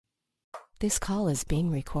This call is being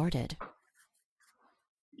recorded.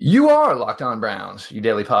 You are Locked On Browns, your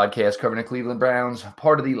daily podcast covering the Cleveland Browns,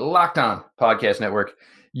 part of the Locked On Podcast Network,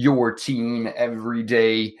 your team every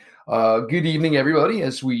day. Good evening, everybody,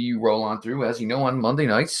 as we roll on through. As you know, on Monday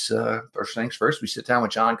nights, first things first, we sit down with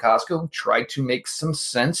John Costco, try to make some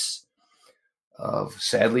sense of,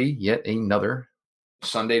 sadly, yet another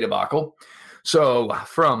Sunday debacle. So,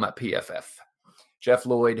 from PFF, Jeff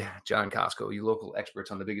Lloyd, John Costco, you local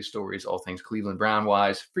experts on the biggest stories, all things Cleveland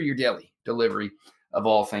Brown-wise, for your daily delivery of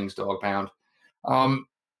all things Dog Pound.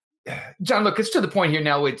 John, look, it's to the point here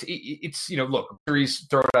now. It's look, theories,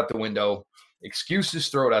 throw it out the window. Excuses,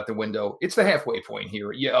 throw it out the window. It's the halfway point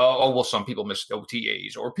here. Yeah, well, some people missed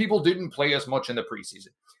OTAs, or people didn't play as much in the preseason.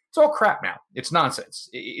 It's all crap now. It's nonsense.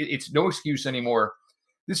 It's no excuse anymore.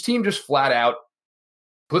 This team just flat out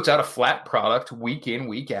puts out a flat product week in,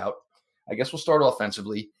 week out. I guess we'll start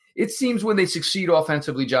offensively. It seems when they succeed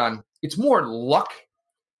offensively, John, it's more luck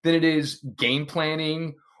than it is game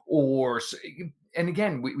planning and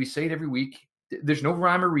again, we say it every week. There's no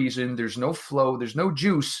rhyme or reason. There's no flow. There's no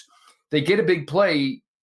juice. They get a big play.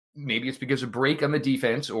 Maybe it's because of break on the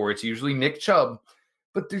defense, or it's usually Nick Chubb,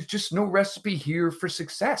 but there's just no recipe here for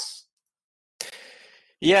success.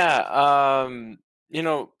 Yeah.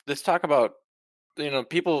 Let's talk about,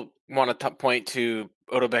 people want to point to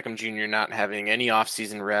Odell Beckham Jr. not having any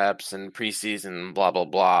offseason reps and preseason, blah, blah,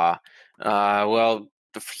 blah. Well,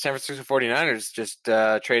 the San Francisco 49ers just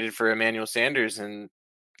traded for Emmanuel Sanders, and,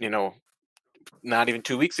 not even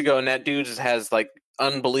 2 weeks ago, and that dude has like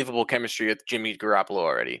unbelievable chemistry with Jimmy Garoppolo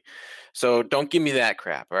already. So don't give me that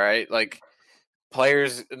crap, all right? Like,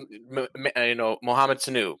 players, Mohamed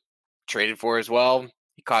Sanu traded for as well.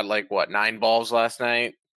 He caught 9 balls last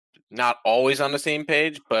night. Not always on the same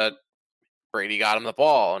page, but Brady got him the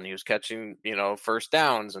ball, and he was catching, first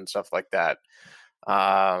downs and stuff like that.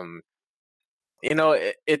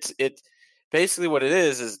 It's basically what it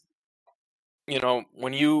is,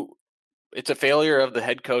 it's a failure of the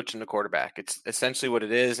head coach and the quarterback. It's essentially what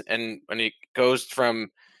it is. And when it goes from,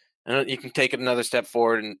 you can take it another step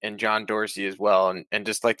forward and John Dorsey as well. And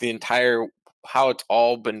just like the entire, how it's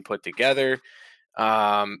all been put together,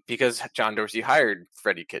 because John Dorsey hired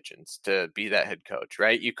Freddie Kitchens to be that head coach,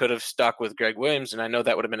 right? You could have stuck with Greg Williams, and I know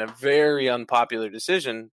that would have been a very unpopular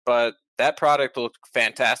decision, but that product looked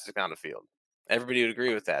fantastic on the field. Everybody would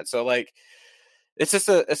agree with that. So it's just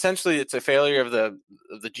essentially it's a failure of the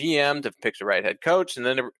GM to pick the right head coach, and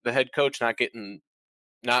then the head coach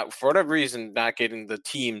not for whatever reason, not getting the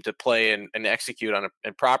team to play and execute on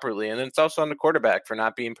it properly. And then it's also on the quarterback for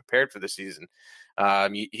not being prepared for the season.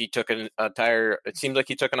 He took it seemed like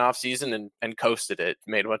he took an off season and coasted it,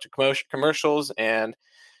 made a bunch of commercials. And,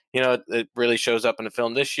 it really shows up in the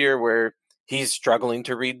film this year where he's struggling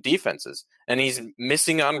to read defenses, and he's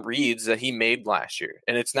missing on reads that he made last year.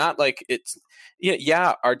 And it's not like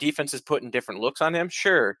our defense is putting different looks on him.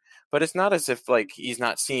 Sure. But it's not as if he's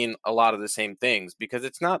not seeing a lot of the same things, because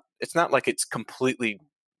it's not like it's completely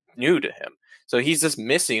new to him. So he's just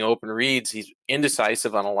missing open reads. He's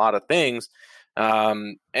indecisive on a lot of things.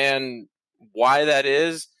 And why that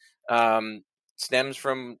is, stems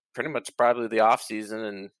from pretty much probably the off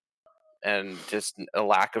season and just a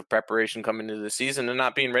lack of preparation coming into the season and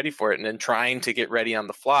not being ready for it, and then trying to get ready on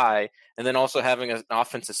the fly, and then also having an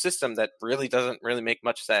offensive system that really doesn't really make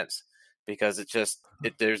much sense, because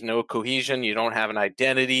there's no cohesion. You don't have an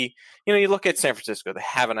identity. You look at San Francisco, they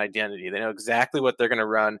have an identity. They know exactly what they're going to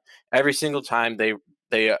run every single time they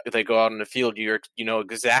go out in the field. You know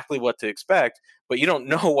exactly what to expect, but you don't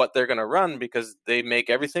know what they're going to run, because they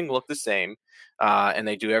make everything look the same, and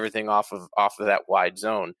they do everything off of that wide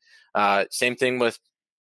zone. Same thing with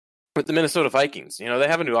the Minnesota Vikings. They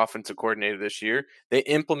have a new offensive coordinator this year. They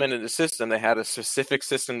implemented a system. They had a specific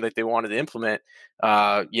system that they wanted to implement.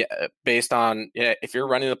 Based on if you're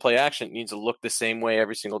running the play action, it needs to look the same way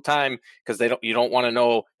every single time, because you don't want to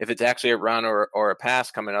know if it's actually a run or a pass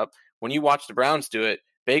coming up. When you watch the Browns do it,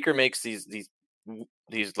 Baker makes these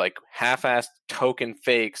like half-assed token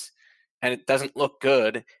fakes, and it doesn't look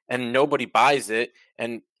good, and nobody buys it.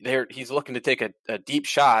 And he's looking to take a deep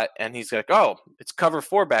shot, and he's like, oh, it's cover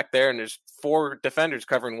 4 back there, and there's 4 defenders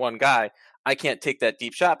covering one guy. I can't take that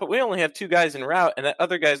deep shot, but we only have 2 guys in route, and that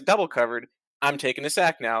other guy's double covered. I'm taking a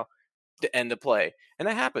sack now to end the play. And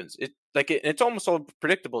that happens. It's almost so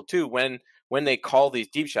predictable too when they call these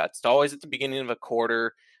deep shots. It's always at the beginning of a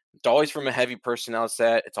quarter. It's always from a heavy personnel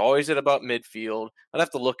set. It's always at about midfield. I'd have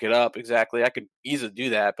to look it up exactly. I could easily do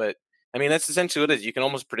that, but I mean, that's essentially what it is. You can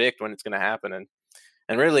almost predict when it's going to happen.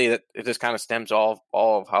 And really, it just kind of stems all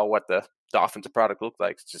of what the offensive product looked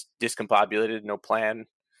like. It's just discombobulated, no plan,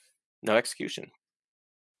 no execution.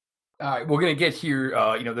 All right, we're going to get here.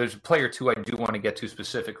 There's a player, too, I do want to get to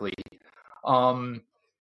specifically.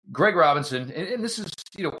 Greg Robinson, and this is,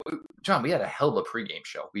 John, we had a hell of a pregame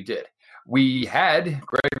show. We did. We had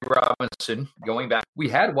Greg Robinson going back. We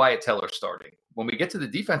had Wyatt Teller starting. When we get to the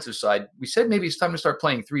defensive side, we said maybe it's time to start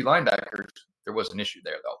playing 3 linebackers. There was an issue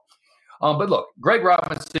there, though. But look, Greg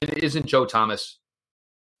Robinson isn't Joe Thomas.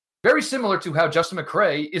 Very similar to how Justin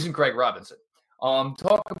McCray isn't Greg Robinson.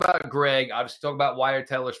 Talk about Greg. Obviously, talk about Wyatt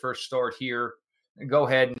Teller's first start here. And go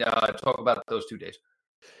ahead and talk about those 2 days.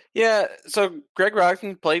 Yeah, so Greg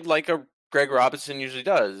Robinson played like a Greg Robinson usually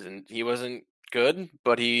does, and he wasn't good,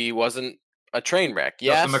 but he wasn't a train wreck.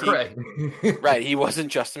 Justin McCray. Right, he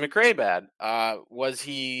wasn't Justin McCray bad. Was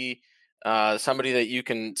he somebody that you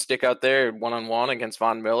can stick out there one-on-one against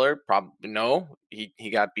Von Miller? Probably no. He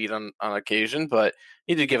got beat on occasion, but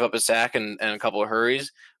he did give up a sack and a couple of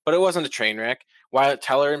hurries, but it wasn't a train wreck. Wyatt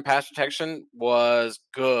Teller in pass protection was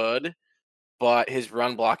good, but his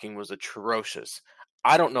run blocking was atrocious.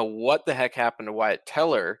 I don't know what the heck happened to Wyatt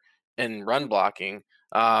Teller in run blocking.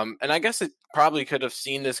 And I guess it probably could have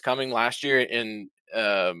seen this coming last year and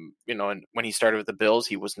when he started with the Bills,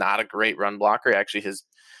 he was not a great run blocker. Actually,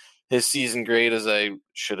 his season grade, as I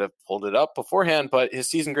should have pulled it up beforehand, but his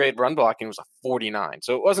season grade run blocking was a 49.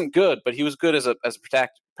 So it wasn't good, but he was good as a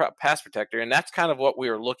pass protector. And that's kind of what we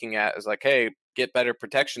were looking at, is like, hey, get better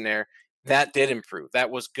protection there. That did improve.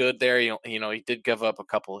 That was good there. He did give up a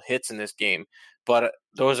couple of hits in this game, but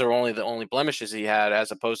those are the only blemishes he had,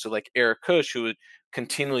 as opposed to like Eric Kush, who would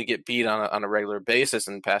continually get beat on a regular basis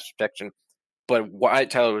in pass protection. But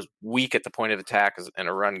Wyatt Teller was weak at the point of attack in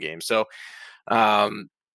a run game. So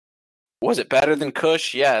was it better than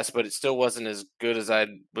Kush? Yes, but it still wasn't as good as I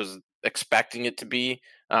was expecting it to be.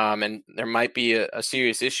 And there might be a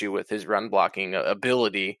serious issue with his run blocking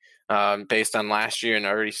ability based on last year and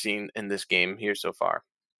already seen in this game here so far.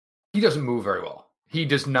 He doesn't move very well. He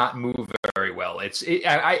does not move very well.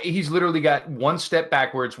 He's literally got 1 step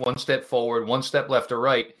backwards, 1 step forward, 1 step left or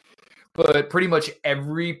right. But pretty much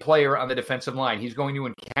every player on the defensive line he's going to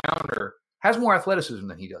encounter has more athleticism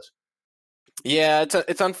than he does. Yeah,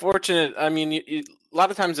 it's unfortunate. I mean, a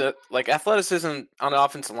lot of times, like athleticism on the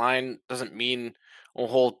offensive line doesn't mean a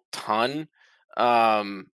whole ton.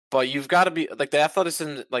 But you've got to be like the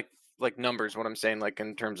athleticism, like numbers. What I'm saying, like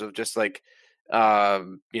in terms of just like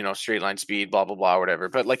straight line speed, blah blah blah, whatever.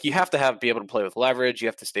 But like you have to be able to play with leverage. You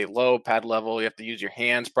have to stay low, pad level. You have to use your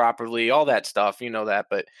hands properly. All that stuff, you know that.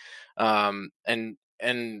 But and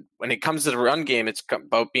when it comes to the run game, it's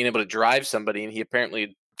about being able to drive somebody, and he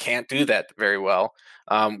apparently can't do that very well.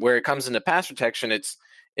 Where it comes into pass protection, it's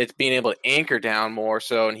being able to anchor down more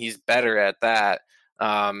so, and he's better at that.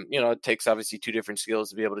 It takes obviously 2 different skills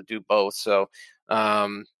to be able to do both. So,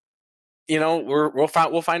 we'll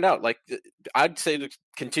find out. Like I'd say to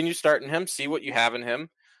continue starting him, see what you have in him.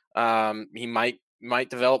 He might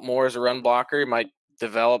develop more as a run blocker. He might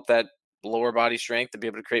develop that lower body strength to be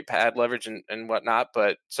able to create pad leverage and whatnot.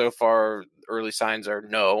 But so far, early signs are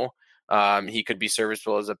no. He could be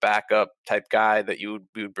serviceable as a backup type guy that you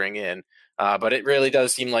would bring in. But it really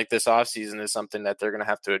does seem like this offseason is something that they're going to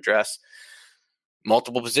have to address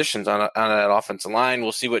multiple positions on that offensive line.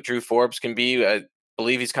 We'll see what Drew Forbes can be. I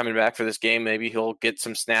believe he's coming back for this game. Maybe he'll get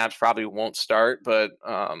some snaps, probably won't start, but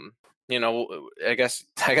I guess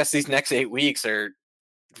these next 8 weeks are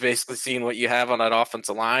basically seeing what you have on that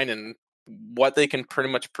offensive line and what they can pretty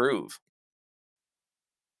much prove.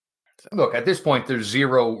 Look, at this point, there's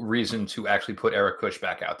zero reason to actually put Eric Kush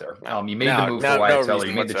back out there. You made the move for Wyatt Teller.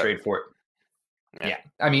 You made the trade for it. Yeah.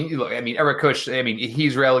 Eric Kush,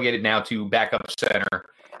 he's relegated now to backup center.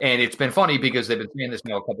 And it's been funny because they've been saying this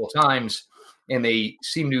now a couple of times, and they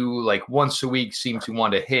seem to, like, once a week, seem to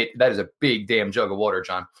want to hit. That is a big damn jug of water,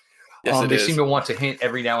 John. Yes, they seem to want to hint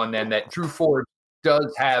every now and then that Drew Ford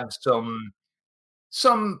does have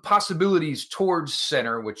some possibilities towards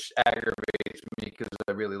center, which aggravates me because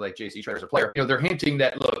I really like J.C. Tretter as a player. They're hinting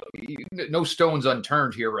that, look, no stones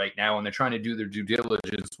unturned here right now, and they're trying to do their due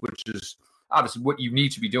diligence, which is obviously what you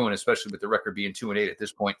need to be doing, especially with the record being 2-8 at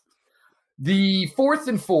this point. The 4th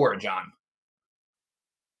and 4, John.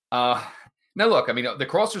 Now, look, the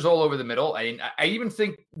crosser's all over the middle. I even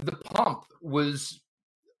think the pump was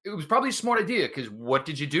probably a smart idea because what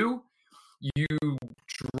did you do? You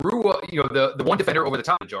drew the one defender over the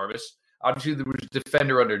top of Jarvis. Obviously, there was a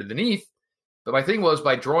defender underneath. But my thing was,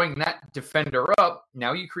 by drawing that defender up,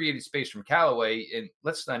 now you created space from Callaway. And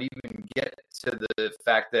let's not even get to the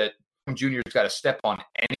fact that Junior's got to step on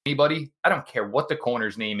anybody. I don't care what the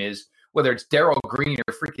corner's name is, whether it's Darrell Green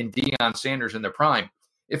or freaking Deion Sanders in their prime.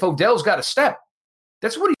 If Odell's got a step,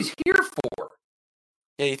 that's what he's here for.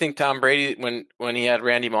 Yeah, you think Tom Brady, when he had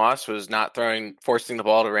Randy Moss, was not forcing the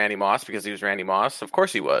ball to Randy Moss because he was Randy Moss? Of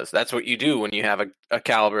course he was. That's what you do when you have a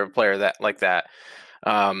caliber of player like that.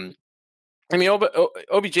 Um, I mean,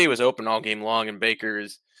 OBJ was open all game long, and Baker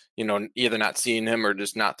is, either not seeing him or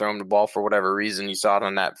just not throwing the ball for whatever reason. You saw it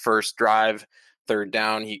on that first drive, third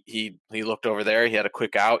down. He looked over there. He had a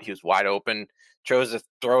quick out. He was wide open. Chose to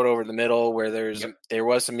throw it over the middle where there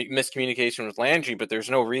was some miscommunication with Landry, but there's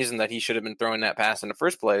no reason that he should have been throwing that pass in the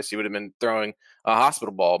first place. He would have been throwing a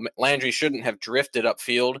hospital ball. Landry shouldn't have drifted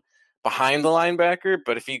upfield behind the linebacker,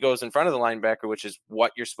 but if he goes in front of the linebacker, which is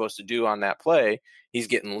what you're supposed to do on that play, he's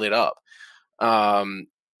getting lit up. I mean,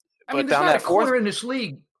 there's down not that a corner in this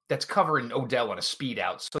league that's covering Odell on a speed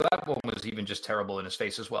out, so that one was even just terrible in his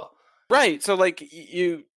face as well. Right. So like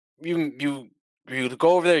you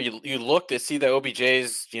go over there, you look to see that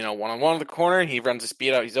OBJ's, one-on-one in the corner, he runs a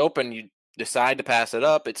speed out, he's open, you decide to pass it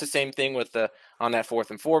up. It's the same thing with on that 4th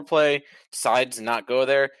and 4 play, decides to not go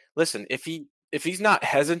there. Listen, if he's not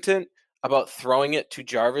hesitant about throwing it to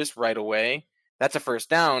Jarvis right away, that's a first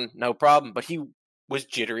down, no problem. But he was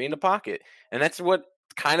jittery in the pocket. And that's what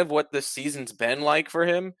this season's been like for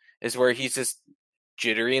him, is where he's just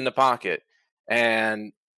jittery in the pocket.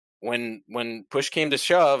 And when push came to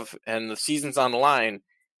shove and the season's on the line,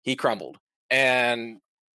 he crumbled. And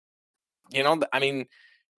I mean,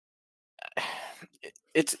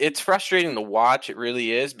 it's frustrating to watch. It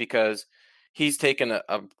really is, because he's taken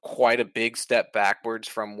a quite a big step backwards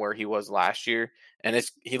from where he was last year, and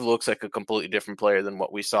he looks like a completely different player than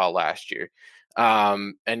what we saw last year.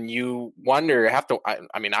 And you wonder,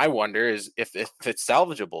 I wonder is if it's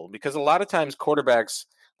salvageable, because a lot of times quarterbacks,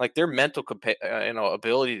 like their mental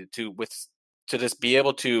ability to just be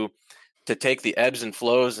able to take the ebbs and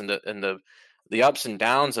flows and the ups and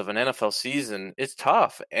downs of an NFL season, it's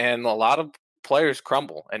tough, and a lot of players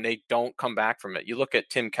crumble and they don't come back from it. You look at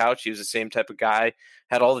Tim Couch; he was the same type of guy,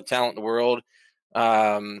 had all the talent in the world,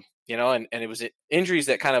 and it was injuries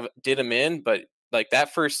that kind of did him in, but like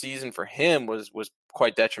that first season for him was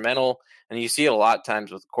quite detrimental. And you see it a lot of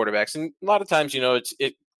times with quarterbacks, and a lot of times,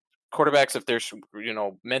 quarterbacks, if they're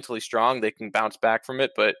mentally strong, they can bounce back from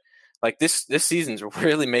it. But like this season's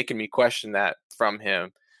really making me question that from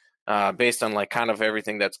him, based on like kind of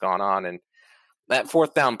everything that's gone on, and that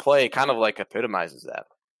 4th down play kind of like epitomizes that.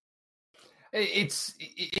 It's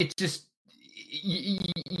just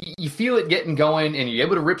you feel it getting going, and you're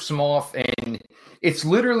able to rip some off, and it's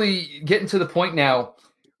literally getting to the point now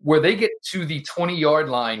where they get to the 20-yard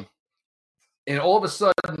line, and all of a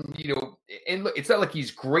sudden, and look, it's not like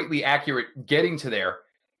he's greatly accurate getting to there,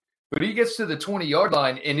 but he gets to the 20-yard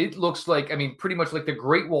line, and it looks like, pretty much like the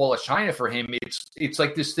Great Wall of China for him. It's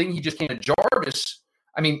like this thing he just came to Jarvis.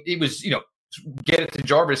 It was, get it to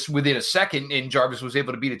Jarvis within a second, and Jarvis was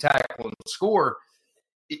able to beat a tackle and score.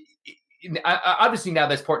 Obviously, now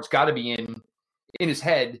this part's got to be in his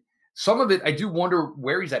head. Some of it, I do wonder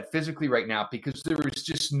where he's at physically right now, because there is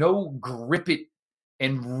just no grip it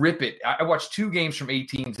and rip it. I watched 2 games from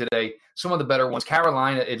 18 today, some of the better ones,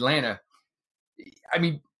 Carolina, Atlanta.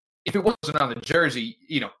 If it wasn't on the jersey,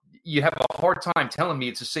 you'd have a hard time telling me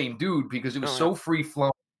it's the same dude, because it was so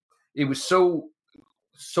free-flowing. It was so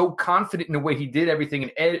confident in the way he did everything,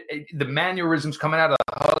 and the mannerisms coming out of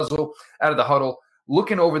the huddle,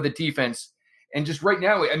 looking over the defense, and just right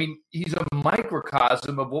now, he's a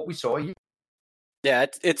microcosm of what we saw here. Yeah,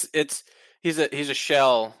 he's a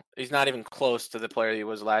shell. He's not even close to the player he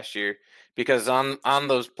was last year, because on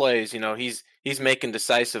those plays, he's making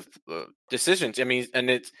decisive decisions. And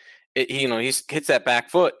he hits that back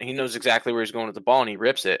foot. He knows exactly where he's going with the ball, and he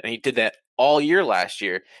rips it. And he did that all year last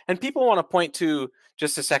year. And people want to point to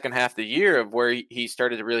just the second half of the year of where he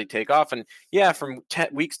started to really take off. And yeah, from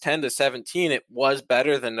weeks 10 to 17, it was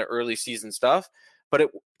better than the early season stuff. But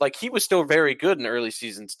he was still very good in the early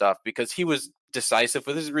season stuff, because he was decisive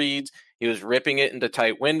with his reads. He was ripping it into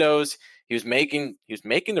tight windows. He was making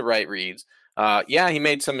the right reads. He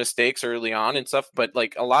made some mistakes early on and stuff, but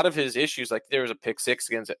like a lot of his issues, like there was a pick 6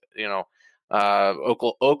 against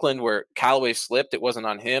Oakland where Callaway slipped. It wasn't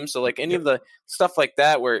on him. So like any of the stuff like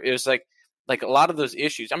that, where it was like a lot of those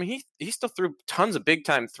issues. He still threw tons of big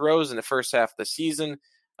time throws in the first half of the season.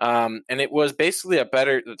 And it was basically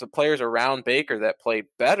the players around Baker that played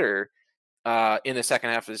better in the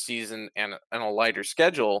second half of the season and a lighter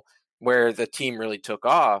schedule, where the team really took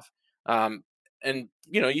off. And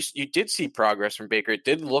you did see progress from Baker. It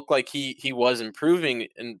did look like he was improving,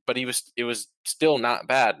 but it was still not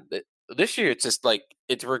bad. This year, it's just like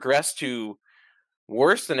it's regressed to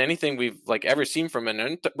worse than anything we've like ever seen from him.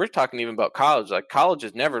 And we're talking even about college. Like college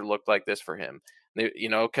has never looked like this for him.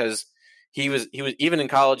 Because he was even in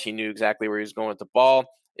college, he knew exactly where he was going with the ball.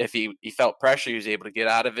 If he felt pressure, he was able to get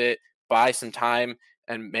out of it, buy some time,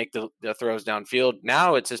 and make the throws downfield.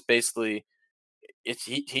 Now it's just basically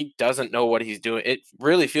he doesn't know what he's doing. It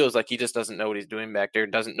really feels like he just doesn't know what he's doing back there,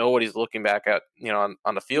 doesn't know what he's looking back at,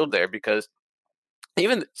 on the field there, because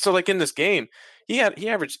even so, like in this game, he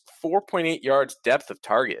averaged 4.8 yards depth of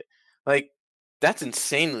target. Like, that's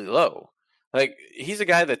insanely low. Like, he's a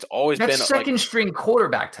guy that's always been second string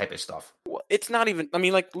quarterback type of stuff. Well, it's not even. I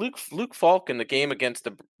mean, like Luke Falk in the game against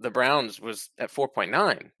the Browns was at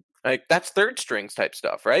 4.9. Like, that's third strings type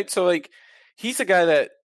stuff, right? So like, he's a guy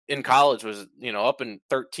that in college was up in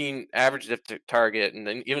 13 average depth of target, and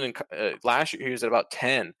then even in last year he was at about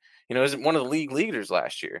 10. He was one of the league leaders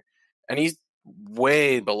last year, and he's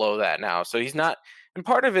way below that now. So he's not. And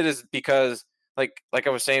part of it is because like I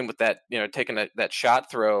was saying with that, taking that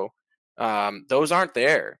shot throw. Those aren't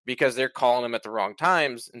there because they're calling them at the wrong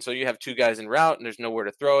times, and so you have two guys en route, and there's nowhere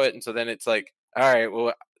to throw it, and so then it's like, all right,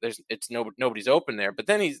 well, nobody's open there. But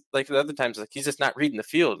then he's like the other times, like he's just not reading the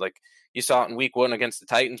field. Like you saw it in Week 1 against the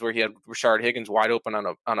Titans, where he had Rashard Higgins wide open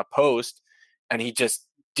on a post, and he just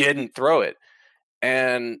didn't throw it.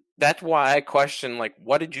 And that's why I question, like,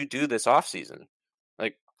 what did you do this offseason?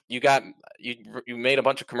 Like you made a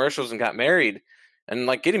bunch of commercials and got married, and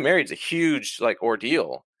like getting married is a huge like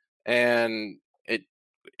ordeal. And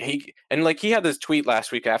he had this tweet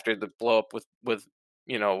last week after the blow up with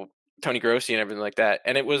Tony Grossi and everything like that,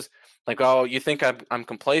 and it was like, oh, you think I'm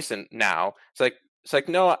complacent now? It's like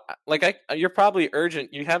no, like you're probably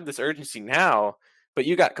urgent. You have this urgency now, but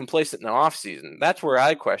you got complacent in the off season. That's where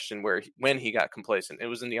I question when he got complacent. It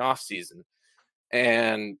was in the off season,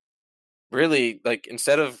 and really, like,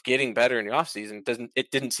 instead of getting better in the off season,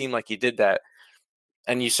 it didn't seem like he did that.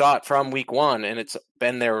 And you saw it from Week 1, and it's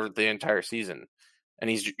been there the entire season. And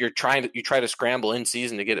you try to scramble in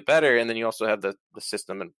season to get it better, and then you also have the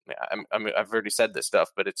system. And I've already said this stuff,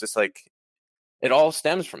 but it's just like it all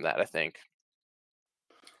stems from that, I think.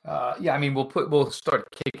 Yeah, I mean, we'll start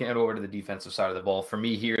kicking it over to the defensive side of the ball. For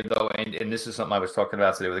me here, though, and this is something I was talking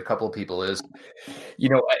about today with a couple of people, is,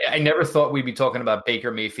 I never thought we'd be talking about Baker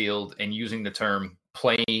Mayfield and using the term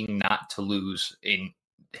playing not to lose.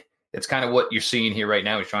 It's kind of what you're seeing here right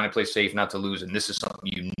now. He's trying to play safe, not to lose, and this is something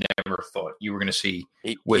you never thought you were going to see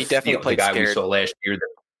with he definitely played the guy scared. We saw last year.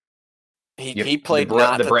 He played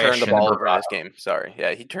not to turn the ball over in this game. Sorry,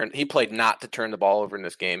 yeah, he played not to turn the ball over in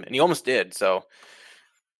this game, and he almost did. So,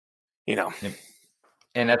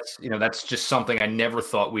 and that's just something I never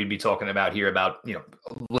thought we'd be talking about here. About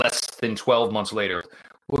less than 12 months later.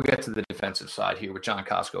 We'll get to the defensive side here with John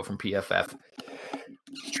Costco from PFF.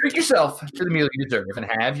 Treat yourself to the meal you deserve and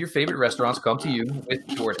have your favorite restaurants come to you with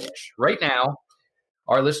DoorDash. Right now,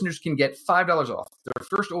 our listeners can get $5 off their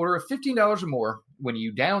first order of $15 or more when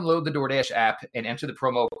you download the DoorDash app and enter the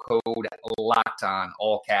promo code LOCKEDON,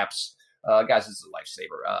 all caps. Guys, this is a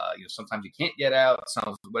lifesaver. Sometimes you can't get out,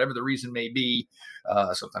 whatever the reason may be.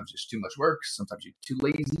 Sometimes there's too much work. Sometimes you're too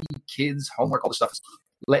lazy, kids, homework, all the stuff.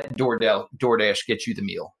 Let DoorDash get you the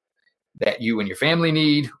meal that you and your family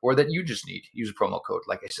need, or that you just need. Use a promo code,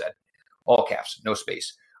 like I said, all caps, no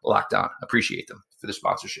space, Locked On. Appreciate them for the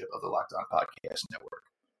sponsorship of the Locked On Podcast Network.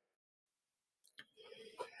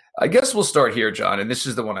 I guess we'll start here, John, and this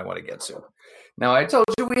is the one I want to get to. Now, I told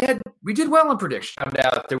you we did well in prediction. Found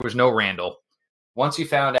out there was no Randall. Once you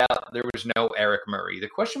found out there was no Eric Murray, the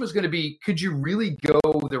question was going to be, could you really go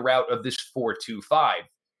the route of this 4-2-5?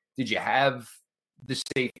 Did you have the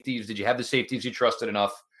safeties? Did you have the safeties you trusted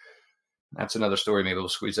enough? That's another story. Maybe we'll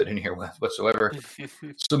squeeze that in here whatsoever.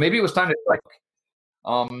 So maybe it was time to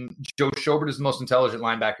Joe Schobert is the most intelligent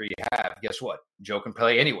linebacker you have. Guess what? Joe can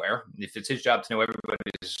play anywhere. If it's his job to know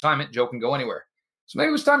everybody's assignment, Joe can go anywhere. So maybe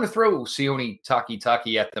it was time to throw Sione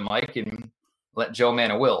Taki at the mic and let Joe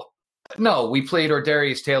man a will. No, we played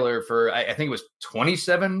Darius Taylor for, I think it was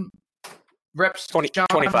 27 reps.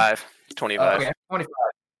 25. Okay, 25.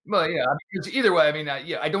 Well, yeah, because either way, I mean,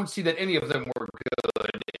 I don't see that any of them were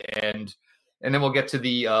good. And then we'll get to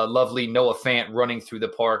the lovely Noah Fant running through the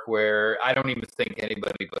park, where I don't even think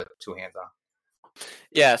anybody put two hands on.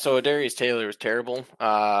 Yeah, so Darius Taylor was terrible.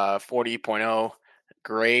 40.0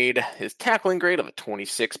 grade. His tackling grade of a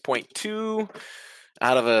 26.2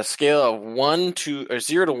 out of a scale of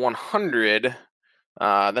 0 to 100.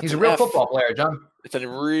 He's a real football player, John. It's a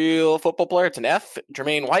real football player. It's an F.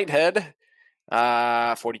 Jermaine Whitehead.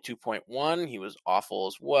 42.1. He was awful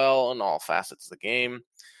as well in all facets of the game.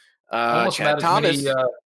 Chad Thomas.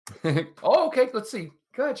 Oh, okay. Let's see.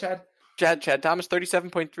 Go ahead, Chad. Chad Thomas,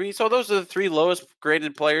 37.3. So those are the three lowest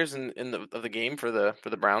graded players in the game for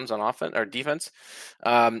the Browns on offense or defense.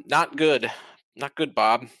 Not good,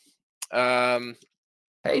 Bob.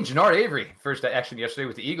 Hey, Jannard Avery, first action yesterday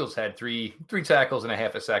with the Eagles, had three tackles and a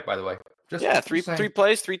half a sack, by the way. Three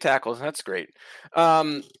plays, 3 tackles. That's great.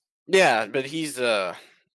 Yeah, but he's Now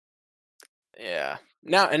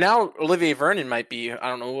Olivier Vernon might be. I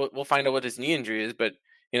don't know. We'll find out what his knee injury is, but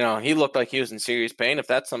he looked like he was in serious pain. If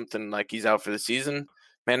that's something like he's out for the season,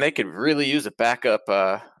 man, they could really use a backup,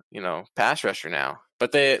 pass rusher now.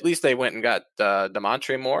 But at least they went and got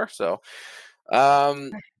Demontre Moore. So,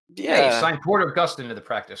 Hey, signed Porter Gustin to the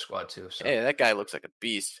practice squad too. So. Hey, that guy looks like a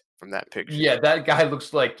beast from that picture. Yeah, that guy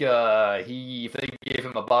looks like if they gave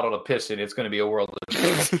him a bottle of piss in, it's going to be a world of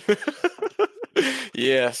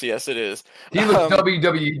Yes, it is. He looks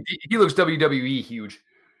WWE. He looks WWE huge.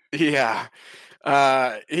 Yeah.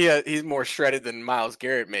 He's more shredded than Myles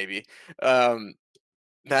Garrett, maybe.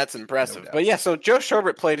 That's impressive. No, but yeah, so Joe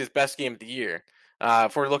Schobert played his best game of the year.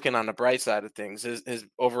 If we're looking on the bright side of things, his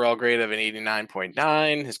overall grade of an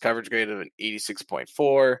 89.9, his coverage grade of an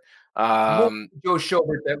 86.4. Joe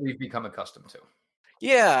Schobert that we've become accustomed to.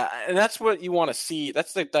 Yeah, and that's what you want to see.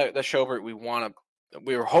 That's the Schobert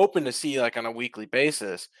we were hoping to see like on a weekly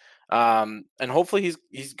basis. And hopefully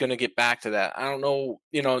he's going to get back to that. I don't know,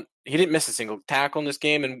 he didn't miss a single tackle in this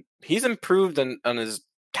game, and he's improved on his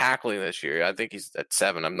tackling this year. I think he's at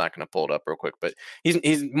 7. I'm not going to pull it up real quick, but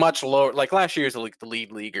he's much lower. Like last year, he's like the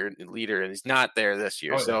leader, and he's not there this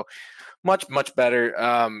year. So much better.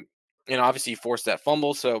 Obviously he forced that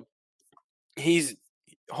fumble, so he's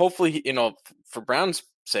hopefully, for Brown's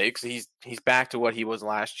sakes, he's back to what he was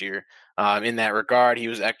last year. In that regard, he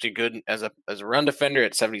was actually good as a run defender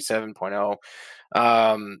at 77.0.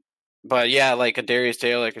 But yeah, like Adarius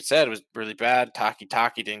Taylor, like I said, was really bad. Taki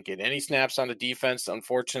didn't get any snaps on the defense,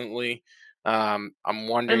 unfortunately. I'm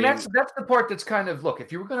wondering. And that's the part that's kind of, look,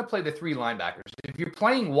 if you were going to play the 3 linebackers, if you're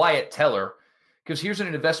playing Wyatt Teller, because here's an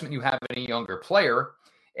investment you have in a younger player,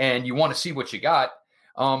 and you want to see what you got.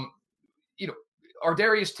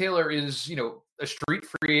 Ardarius Taylor is, a street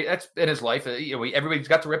free. That's in his life. Everybody's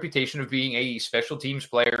got the reputation of being a special teams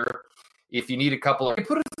player. If you need a couple, they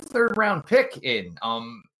put a 3rd round pick in.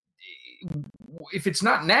 If it's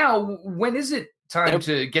not now, when is it time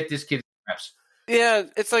to get this kid reps? Yeah,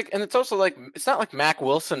 it's like, and it's also like, it's not like Mac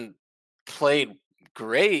Wilson played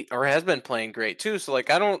great or has been playing great too. So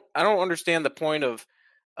like, I don't understand the point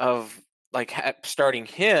of like starting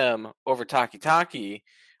him over Taki.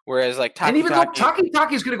 Whereas like Taki, and even though Taki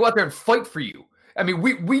is going to go out there and fight for you. I mean,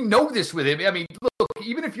 we know this with him. I mean, look,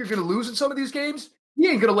 even if you're going to lose in some of these games, he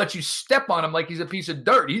ain't going to let you step on him like he's a piece of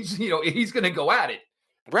dirt. He's going to go at it.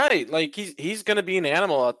 Right, like he's going to be an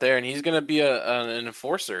animal out there, and he's going to be an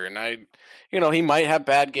enforcer. And he might have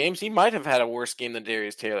bad games. He might have had a worse game than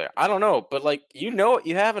Darius Taylor. I don't know, but like what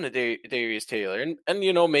you have in a Darius Taylor, and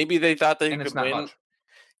maybe they thought they could win.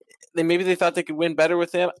 Maybe they thought they could win better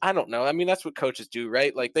with him. I don't know. I mean, that's what coaches do,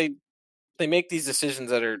 right? Like they make these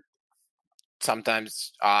decisions that are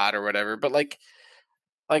sometimes odd or whatever. But like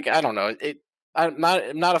I don't know. I'm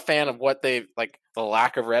not a fan of what they've like the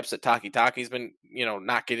lack of reps that Taki's been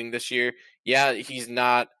not getting this year. Yeah, he's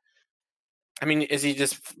not. I mean, is he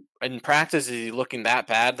just in practice? Is he looking that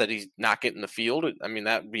bad that he's not getting the field? I mean,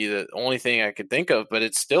 that would be the only thing I could think of. But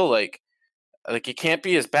it's still like it can't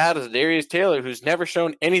be as bad as Darius Taylor, who's never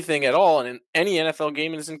shown anything at all in any NFL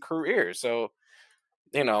game in his career. So,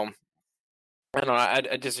 I don't know.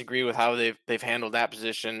 I disagree with how they've handled that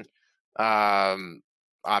position.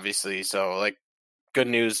 Obviously, so like, good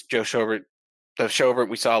news, Joe Schobert, the Schobert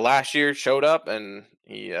we saw last year showed up, and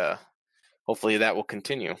he hopefully that will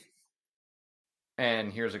continue.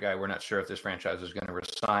 And here's a guy we're not sure if this franchise is going to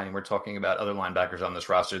resign. We're talking about other linebackers on this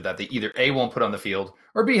roster that they either A, won't put on the field,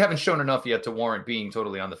 or B, haven't shown enough yet to warrant being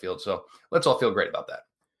totally on the field. So let's all feel great about that.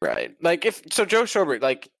 Right. Like Joe Schobert,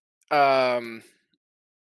 like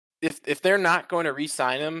if they're not going to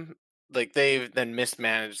re-sign him, like they've then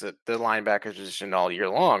mismanaged the linebacker position all year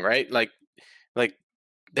long, right? Like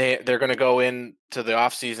they're going to go into the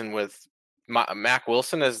offseason with Mac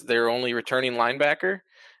Wilson as their only returning linebacker.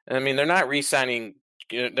 I mean, they're not re-signing.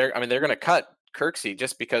 They're going to cut Kirksey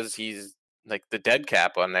just because he's like the dead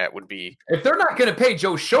cap on that would be. If they're not going to pay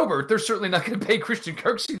Joe Schobert, they're certainly not going to pay Christian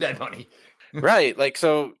Kirksey that money. Right. Like,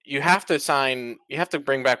 so you have to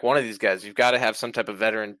bring back one of these guys. You've got to have some type of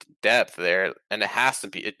veteran depth there. And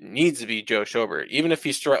it needs to be Joe Schobert. Even if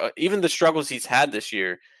even the struggles he's had this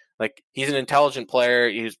year, like he's an intelligent player.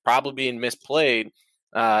 He's probably being misplayed.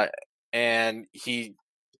 And he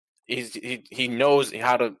knows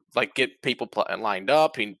how to like get people lined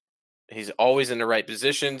up. He's always in the right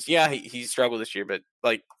positions. Yeah, he struggled this year, but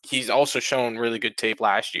like he's also shown really good tape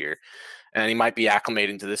last year, and he might be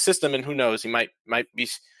acclimating to the system. And who knows, he might be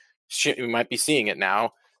seeing it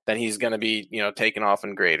now. then he's going to be, taken off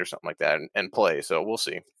in grade or something like that and play. So we'll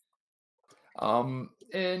see.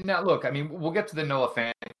 And now look, I mean, we'll get to the Noah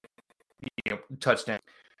Fant, touchdown.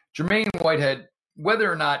 Jermaine Whitehead,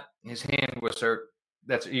 whether or not his hand was hurt,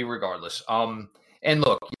 that's irregardless. And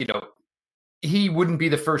look, he wouldn't be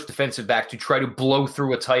the first defensive back to try to blow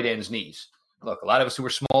through a tight end's knees. Look, a lot of us who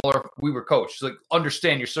were smaller, we were coached. Like,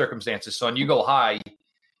 understand your circumstances, son. You go high,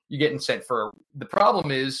 you're getting sent for. The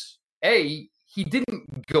problem is, he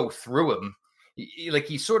didn't go through him.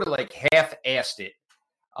 He sort of like half-assed it.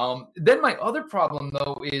 Then my other problem,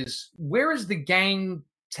 though, is where is the gang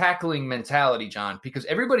tackling mentality, John? Because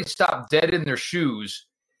everybody stopped dead in their shoes.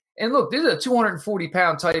 And look, this is a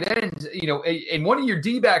 240-pound tight end, and one of your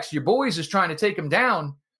D-backs, your boys, is trying to take him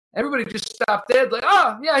down. Everybody just stopped dead, like,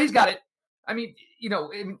 yeah, he's got it. I mean,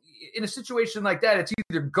 in a situation like that, it's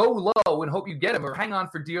either go low and hope you get him or hang on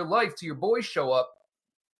for dear life till your boys show up.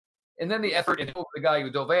 And then the effort, and the guy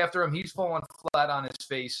who dove after him, he's falling flat on his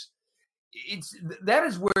face. That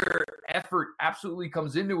is where effort absolutely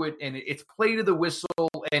comes into it, and it's play to the whistle,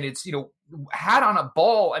 and it's, hat on a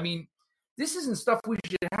ball. I mean, this isn't stuff we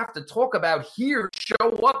should have to talk about here. Show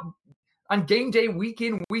up on game day, week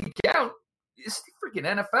in, week out. It's the freaking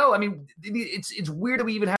NFL. I mean, it's weird that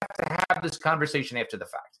we even have to have this conversation after the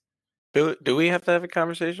fact. Do we have to have a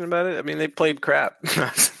conversation about it? I mean, they played crap,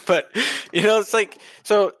 but it's like,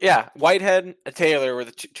 so yeah, Whitehead and Taylor were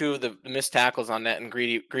the two of the missed tackles on that, and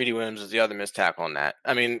Greedy Williams was the other missed tackle on that.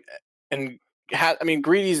 I mean,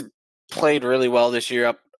 Greedy's played really well this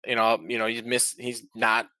year. He's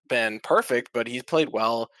not been perfect, but he's played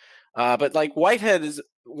well. But like Whitehead is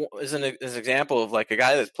an example of like a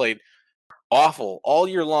guy that's played awful all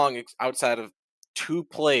year long outside of 2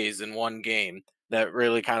 plays in one game that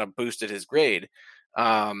really kind of boosted his grade,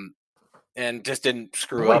 and just didn't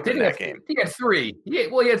screw up in that game. He had 3. He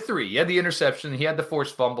had 3. He had the interception, he had the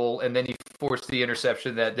forced fumble, and then he forced the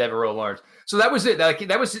interception that Devereaux Lawrence. So that was it.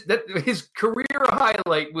 His career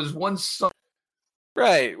highlight was one.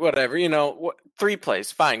 Right, whatever. 3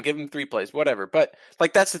 plays, fine. Give him 3 plays, whatever. But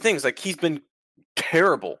like that's the thing. Is like he's been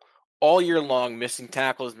terrible all year long, missing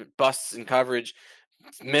tackles, busts in coverage,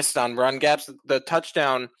 missed on run gaps. The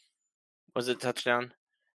touchdown, was it touchdown?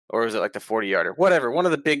 Or was it like the 40-yarder? Whatever. One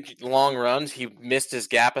of the big long runs, he missed his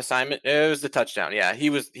gap assignment. It was the touchdown. Yeah, he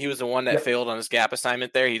was the one that failed on his gap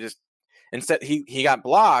assignment there. He just he got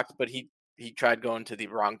blocked, but he tried going to the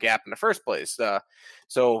wrong gap in the first place.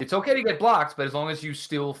 So it's okay to get blocked, but as long as you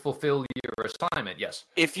still fulfill your assignment, yes.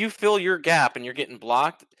 If you fill your gap and you're getting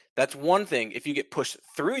blocked, that's one thing. If you get pushed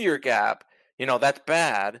through your gap, that's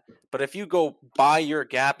bad. But if you go by your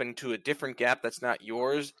gap into a different gap that's not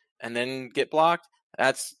yours and then get blocked,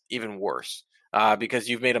 that's even worse because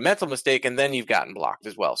you've made a mental mistake and then you've gotten blocked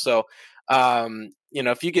as well. So,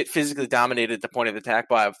 if you get physically dominated at the point of attack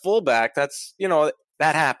by a fullback, that's,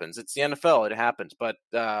 that happens. It's the NFL. It happens. But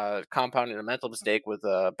compounding a mental mistake with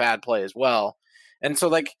a bad play as well. And so,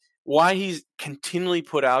 like, why he's continually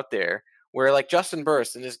put out there, where, like, Justin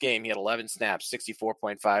Burst in this game, he had 11 snaps,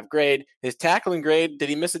 64.5 grade. His tackling grade, did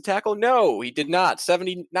he miss a tackle? No, he did not.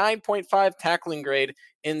 79.5 tackling grade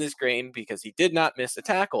in this game because he did not miss a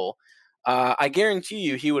tackle. I guarantee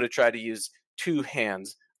you he would have tried to use 2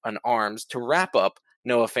 hands and arms to wrap up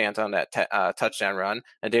Noah Fant on that touchdown run.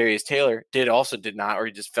 And Darius Taylor did not, or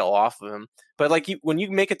he just fell off of him. But, like, when you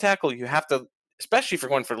make a tackle, you have to, especially if you're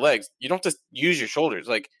going for legs, you don't just use your shoulders.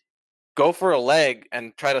 Like, go for a leg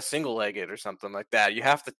and try to single leg it or something like that. You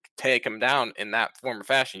have to take him down in that form or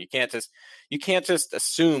fashion. You can't just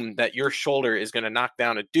assume that your shoulder is going to knock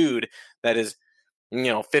down a dude that is,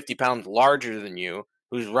 50 pounds larger than you,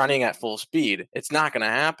 who's running at full speed. It's not going to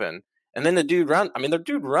happen. And then the dude runs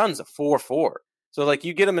a 4.4. So, like,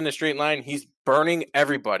 you get him in a straight line, he's burning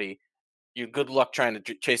everybody. You good luck trying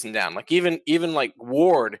to chase him down. Like, even like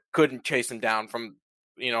Ward couldn't chase him down from,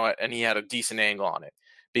 and he had a decent angle on it,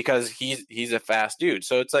 because he's a fast dude.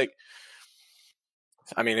 So it's like,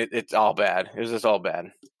 I mean, it's all bad. It was just all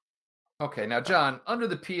bad. Okay, now, John, under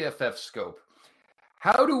the PFF scope,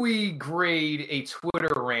 how do we grade a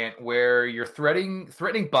Twitter rant where you're threatening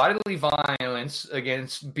bodily violence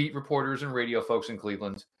against beat reporters and radio folks in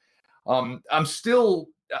Cleveland? I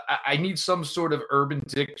need some sort of urban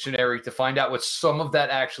dictionary to find out what some of that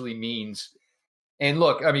actually means. And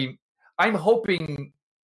look, I mean, I'm hoping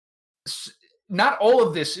not all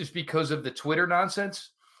of this is because of the Twitter nonsense.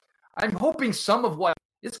 I'm hoping some of what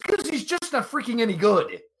it's because he's just not freaking any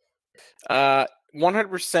good.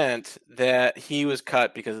 100% that he was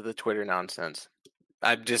cut because of the Twitter nonsense.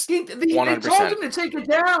 I'm just 100%. They told him to take it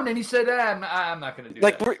down, and he said, I'm not going to do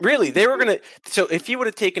that. Like, really, they were going to – so if he would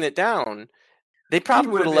have taken it down, they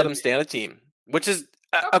probably would have let him stay on the team, which is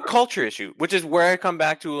a culture issue, which is where I come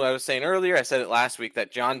back to what I was saying earlier. I said it last week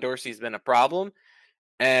that John Dorsey's been a problem,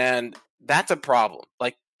 and that's a problem.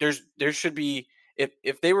 Like there should be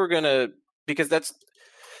if they were gonna, because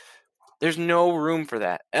there's no room for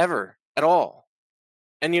that ever at all.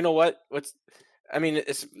 And you know what? It's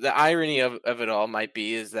the irony of it all might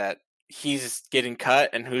be is that he's getting cut,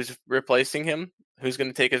 and who's replacing him? Who's going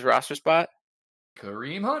to take his roster spot?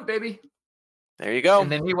 Kareem Hunt, baby. There you go.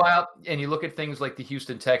 And then meanwhile, and you look at things like the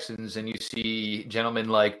Houston Texans, and you see gentlemen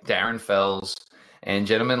like Darren Fells and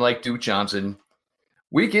gentlemen like Duke Johnson,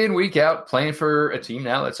 week in, week out, playing for a team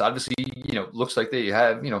now that's obviously, looks like they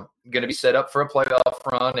have, going to be set up for a playoff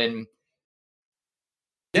run, and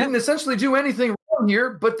didn't essentially do anything wrong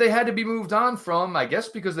here, but they had to be moved on from, I guess,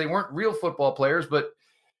 because they weren't real football players. But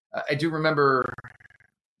I don't remember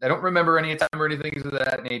any time or anything of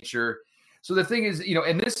that nature. So the thing is,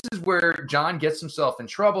 and this is where John gets himself in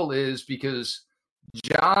trouble, is because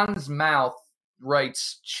John's mouth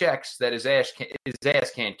writes checks that his ass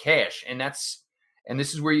can't cash. And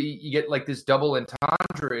this is where you get like this double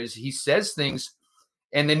entendre, is he says things,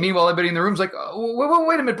 and then meanwhile everybody in the room's like, oh,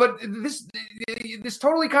 wait a minute, but this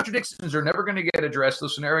totally contradictions are never going to get addressed,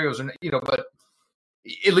 those scenarios, and but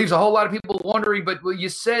it leaves a whole lot of people wondering, but you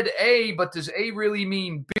said A, but does A really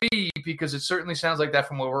mean B? Because it certainly sounds like that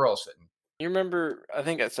from where we're all sitting. You remember, I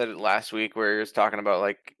think I said it last week, where he was talking about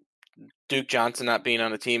like Duke Johnson not being on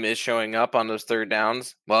the team is showing up on those third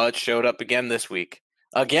downs. Well, it showed up again this week.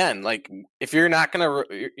 Again, like if you're not gonna,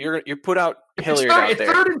 you put out Hilliard out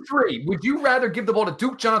there. 3rd and 3. Would you rather give the ball to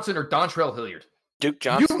Duke Johnson or Dontrell Hilliard? Duke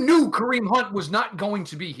Johnson. You knew Kareem Hunt was not going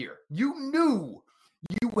to be here. You knew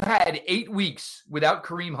you had 8 weeks without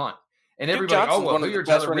Kareem Hunt, and everybody, Hilliard's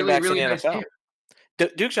best running backs in the NFL.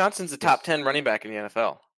 Duke Johnson's a top 10 running back in the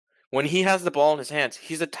NFL. When he has the ball in his hands,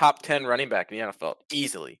 he's a top 10 running back in the NFL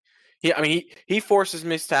easily. He forces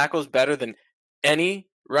missed tackles better than any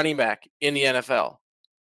running back in the NFL.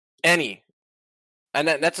 Any. And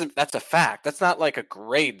that's a fact. That's not like a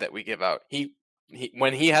grade that we give out. He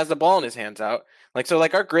when he has the ball in his hands out,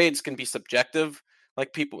 our grades can be subjective.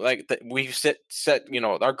 Like people we set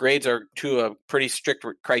our grades are to a pretty strict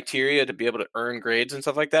criteria to be able to earn grades and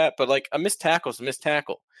stuff like that. But like a missed tackle is a missed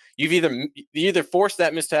tackle. You either forced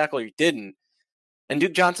that missed tackle or you didn't. And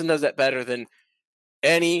Duke Johnson does that better than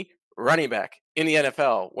any running back in the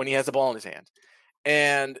NFL when he has the ball in his hands.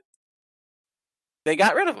 And they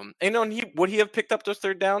got rid of him. And would he have picked up those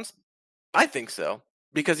third downs? I think so,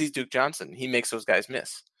 because he's Duke Johnson. He makes those guys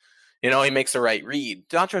miss. He makes the right read.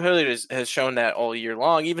 Dontrell Hilliard has shown that all year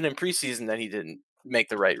long, even in preseason, that he didn't make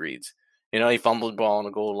the right reads. He fumbled the ball on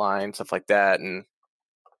the goal line, stuff like that, and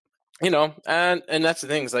and that's the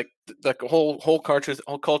thing. Is like the whole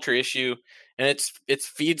culture issue, and it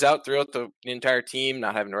feeds out throughout the entire team.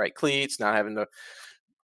 Not having the right cleats, not having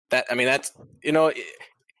that's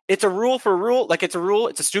it's a rule for a rule. Like it's a rule.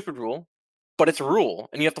 It's a stupid rule, but it's a rule,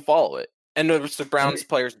 and you have to follow it. And the Browns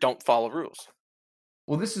players don't follow rules.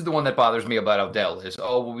 Well, this is the one that bothers me about Odell is,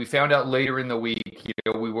 we found out later in the week,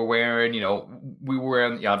 we were wearing,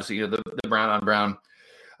 obviously, the brown on brown.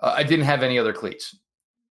 I didn't have any other cleats.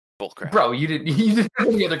 Bullcrap. Bro, you didn't have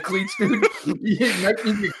any other cleats, dude.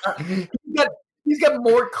 He's got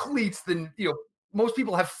more cleats than, most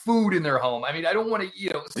people have food in their home. I mean, I don't want to,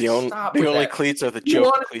 the only cleats are the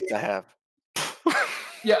joke cleats I have.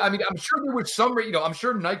 Yeah, I mean, I'm sure there was I'm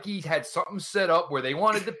sure Nike had something set up where they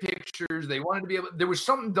wanted the pictures. They wanted to be able, there was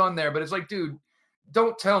something done there, but it's like, dude,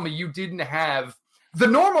 don't tell me you didn't have the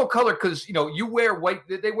normal color because, you wear white,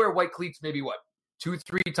 they wear white cleats maybe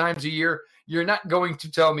 2-3 times a year. You're not going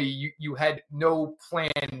to tell me you had no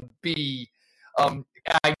plan B.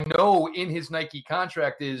 I know in his Nike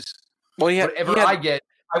contract is whatever I get,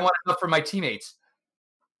 I want enough for my teammates.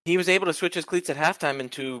 He was able to switch his cleats at halftime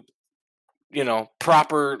into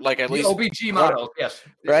proper, like at least OBG models, yes.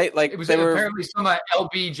 Right? Like it was apparently some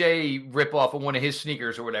LBJ ripoff of one of his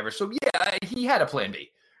sneakers or whatever. So yeah, he had a plan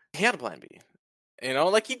B. He had a plan B.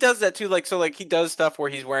 Like he does that too. Like he does stuff where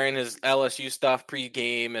he's wearing his LSU stuff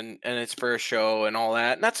pre-game and it's for a show and all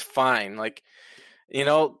that, and that's fine. Like,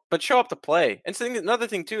 but show up to play. And another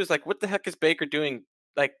thing too is like, what the heck is Baker doing?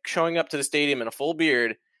 Like showing up to the stadium in a full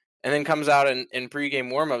beard and then comes out in pre-game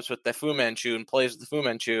warmups with the Fu Manchu and plays with the Fu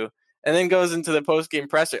Manchu. And then goes into the post-game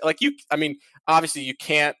presser. Obviously you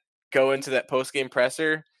can't go into that post-game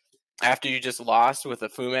presser after you just lost with a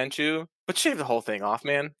Fu Manchu, but shave the whole thing off,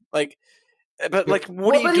 man. What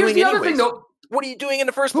are you doing anyways? What are you doing in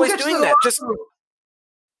the first place doing that?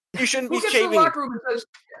 You shouldn't be shaving. To the locker room and says,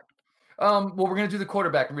 we're going to do the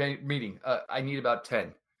quarterback meeting. I need about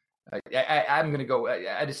 10. I'm going to go.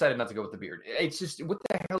 I decided not to go with the beard. It's just, what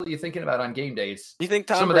the hell are you thinking about on game day? You think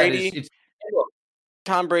Tom some Brady, of that is,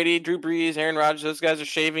 Tom Brady, Drew Brees, Aaron Rodgers, those guys are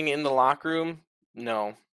shaving in the locker room?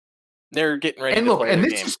 No. They're getting ready to play their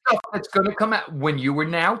this game. is stuff that's going to come out when you were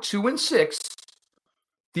now 2-6.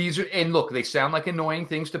 These are, and look, they sound like annoying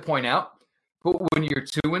things to point out, but when you're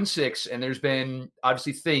 2-6 and there's been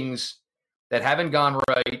obviously things that haven't gone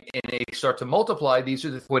right and they start to multiply, these are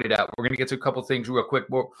the pointed out. We're going to get to a couple things real quick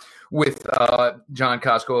with John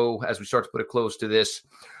Costco as we start to put a close to this.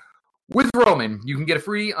 With Roman, you can get a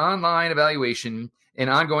free online evaluation and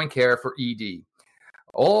ongoing care for ED.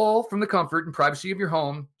 All from the comfort and privacy of your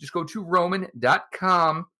home. Just go to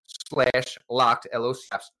roman.com/locked,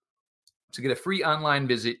 LOCS, to get a free online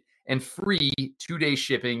visit and free 2-day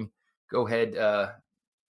shipping. Go ahead,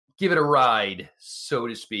 give it a ride, so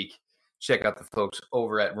to speak. Check out the folks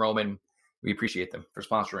over at Roman. We appreciate them for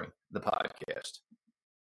sponsoring the podcast.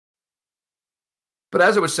 But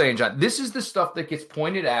as I was saying, John, this is the stuff that gets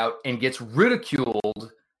pointed out and gets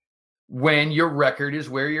ridiculed when your record is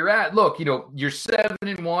where you're at. Look, you're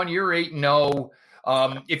 7-1, you're 8-0.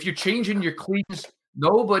 If you're changing your cleats,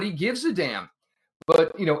 nobody gives a damn.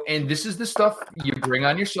 But, and this is the stuff you bring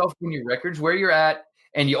on yourself when your record's where you're at.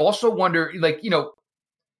 And you also wonder,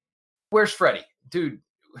 where's Freddie? Dude,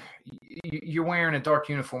 you're wearing a dark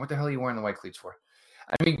uniform. What the hell are you wearing the white cleats for?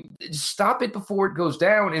 I mean, stop it before it goes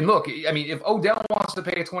down. And look, I mean, if Odell wants to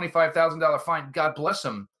pay a $25,000 fine, God bless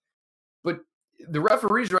him. But the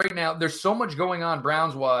referees right now, there's so much going on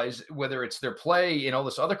Browns-wise, whether it's their play and all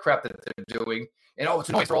this other crap that they're doing. And, it's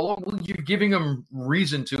a noise. Well, you're giving them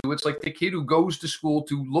reason to. It's like the kid who goes to school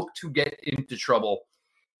to look to get into trouble.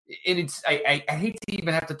 And it's I hate to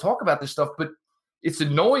even have to talk about this stuff, but it's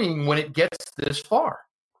annoying when it gets this far.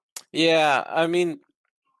 Yeah, I mean,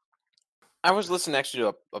 I was listening actually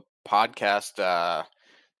to a podcast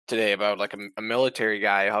today about like a military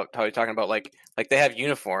guy, how he's talking about like they have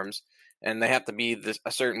uniforms and they have to be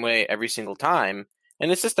a certain way every single time.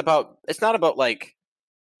 And it's just about, it's not about like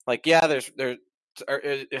yeah, there's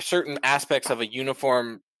certain aspects of a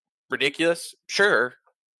uniform ridiculous, sure,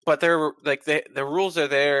 but they're like the rules are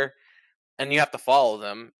there and you have to follow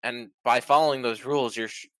them. And by following those rules, you're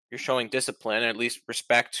showing discipline, or at least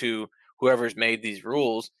respect to whoever's made these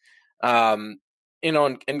rules. And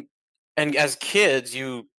as kids,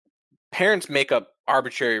 parents make up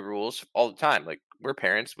arbitrary rules all the time. Like, we're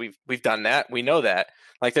parents, we've done that, we know that.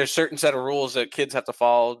 Like, there's certain set of rules that kids have to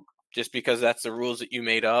follow just because that's the rules that you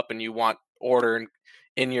made up and you want order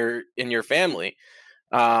in your family.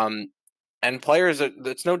 And players,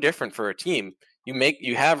 it's no different for a team.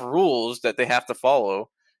 You have rules that they have to follow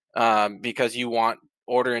because you want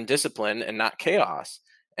order and discipline and not chaos.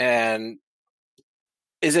 And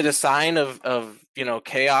is it a sign of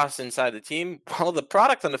chaos inside the team? Well, the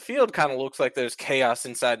product on the field kind of looks like there's chaos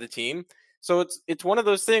inside the team. So it's one of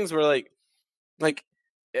those things where like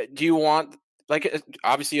do you want, like,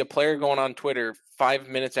 obviously a player going on Twitter 5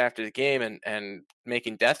 minutes after the game and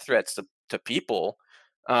making death threats to people,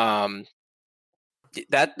 that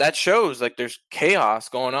shows like there's chaos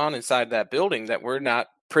going on inside that building that we're not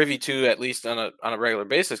privy to, at least on a regular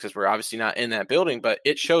basis, because we're obviously not in that building. But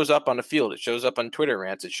it shows up on the field, it shows up on Twitter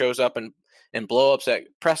rants, it shows up in blow-ups at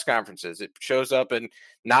press conferences, it shows up in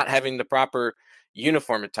not having the proper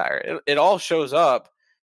uniform attire. It all shows up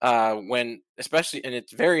when, especially, and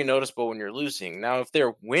it's very noticeable when you're losing. Now, if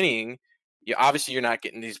they're winning, you're not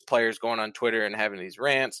getting these players going on Twitter and having these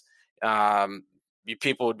rants.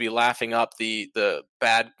 People would be laughing up the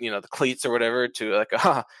bad, the cleats or whatever, to like,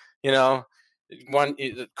 one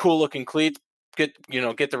cool looking cleats, get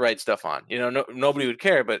the right stuff on. Nobody would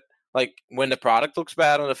care. But like, when the product looks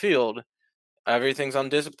bad on the field, everything's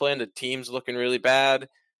undisciplined, the team's looking really bad,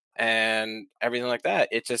 and everything like that,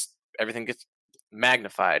 it just, everything gets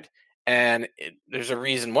magnified. And there's a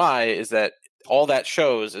reason why, is that all that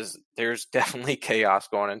shows is there's definitely chaos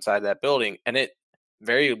going inside that building, and it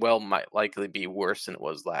very well might likely be worse than it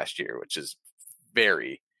was last year, which is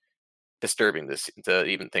very disturbing to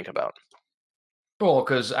even think about. Well,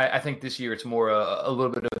 because I think this year it's more a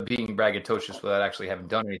little bit of being braggadocious without actually having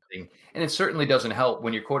done anything. And it certainly doesn't help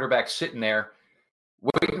when your quarterback's sitting there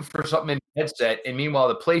waiting for something in the headset, and meanwhile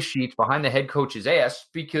the play sheet's behind the head coach's ass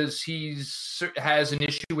because he has an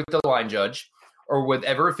issue with the line judge or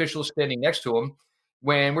whatever official standing next to him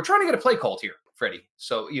when we're trying to get a play called here, Freddie.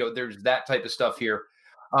 So, there's that type of stuff here.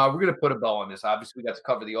 We're going to put a bow on this. Obviously, we got to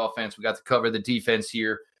cover the offense. We got to cover the defense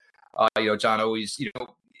here. John always,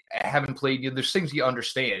 haven't played. There's things you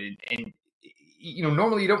understand, and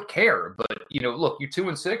normally you don't care. But look, you're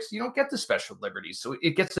 2-6. You don't get the special liberties, so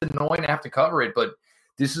it gets annoying to have to cover it. But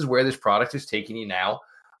this is where this product is taking you now.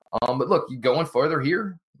 But look, going further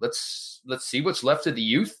here, let's see what's left of the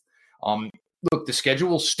youth. Look, the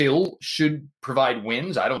schedule still should provide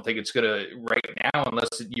wins. I don't think it's going to right now unless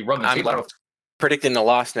you run the table. I'm predicting the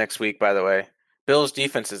loss next week, by the way. Bills'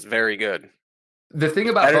 defense is very good. The thing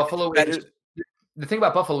about Buffalo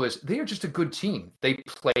is they are just a good team. They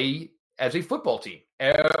play as a football team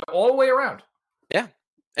all the way around. Yeah.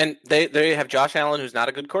 And they have Josh Allen, who's not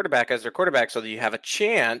a good quarterback, as their quarterback, so that you have a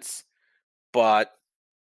chance, but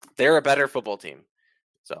they're a better football team.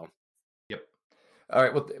 So, yep. All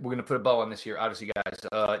right, well, we're going to put a bow on this here. Obviously, guys,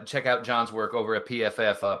 check out John's work over at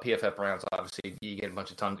PFF. PFF Browns, obviously, you get a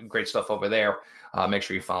bunch of great stuff over there. Make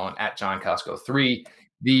sure you're following at John Costco 3.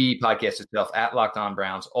 The podcast itself at Locked On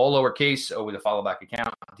Browns, all lowercase, with a follow back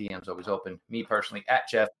account. DM's always open. Me personally at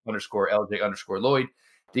Jeff_LJ_Lloyd.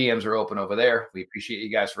 DMs are open over there. We appreciate you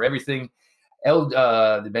guys for everything.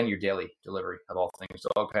 Been your daily delivery of all things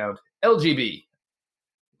Dog Pound. LGB.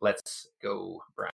 Let's go, Browns.